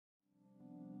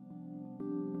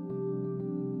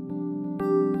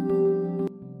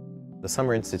The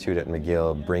Summer Institute at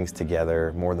McGill brings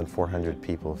together more than 400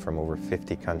 people from over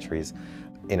 50 countries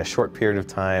in a short period of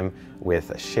time with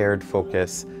a shared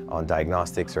focus on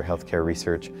diagnostics or healthcare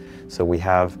research. So we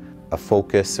have a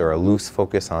focus or a loose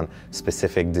focus on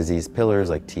specific disease pillars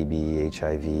like TB,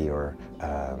 HIV, or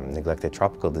neglected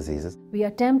tropical diseases. We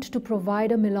attempt to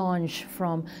provide a melange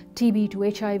from TB to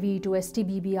HIV to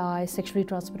STBBIs, sexually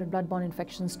transmitted blood-borne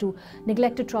infections, to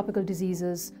neglected tropical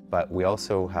diseases. But we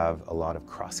also have a lot of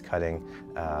cross-cutting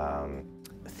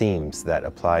themes that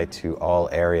apply to all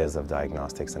areas of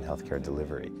diagnostics and healthcare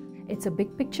delivery. It's a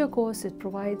big picture course. It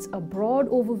provides a broad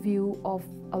overview of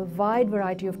a wide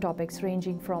variety of topics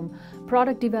ranging from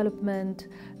product development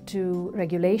to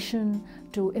regulation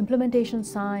to implementation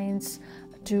science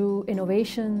to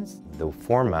innovations. The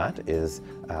format is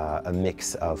a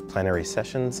mix of plenary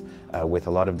sessions with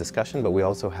a lot of discussion, but we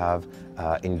also have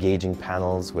engaging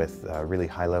panels with really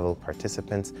high-level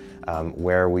participants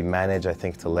where we manage, I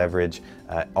think, to leverage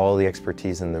all the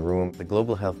expertise in the room. The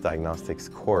Global Health Diagnostics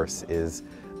course is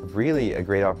really a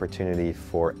great opportunity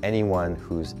for anyone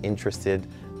who's interested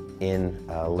in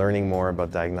learning more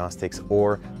about diagnostics,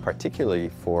 or particularly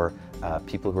for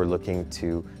people who are looking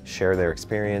to share their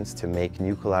experience, to make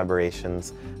new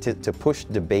collaborations, to push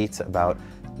debates about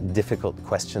difficult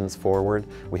questions forward.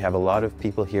 We have a lot of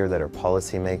people here that are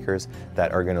policymakers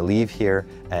that are going to leave here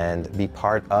and be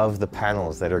part of the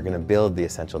panels that are going to build the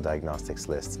essential diagnostics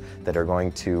lists, that are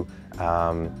going to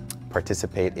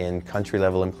participate in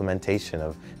country-level implementation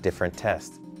of different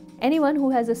tests. Anyone who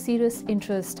has a serious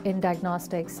interest in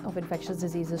diagnostics of infectious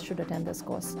diseases should attend this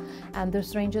course. And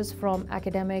this ranges from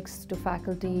academics to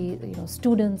faculty,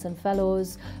 students and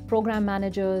fellows, program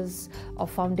managers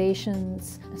of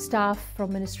foundations, staff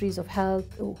from ministries of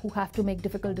health who have to make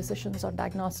difficult decisions on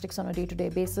diagnostics on a day-to-day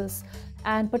basis,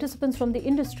 and participants from the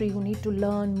industry who need to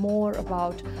learn more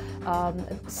about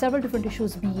several different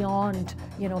issues beyond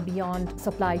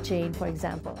supply chain, for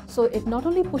example. So it not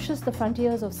only pushes the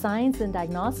frontiers of science and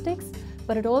diagnostics,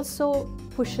 but it also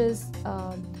pushes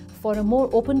for a more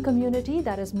open community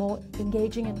that is more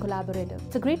engaging and collaborative.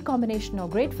 It's a great combination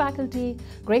of great faculty,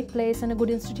 great place, and a good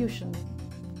institution.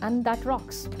 And that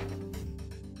rocks.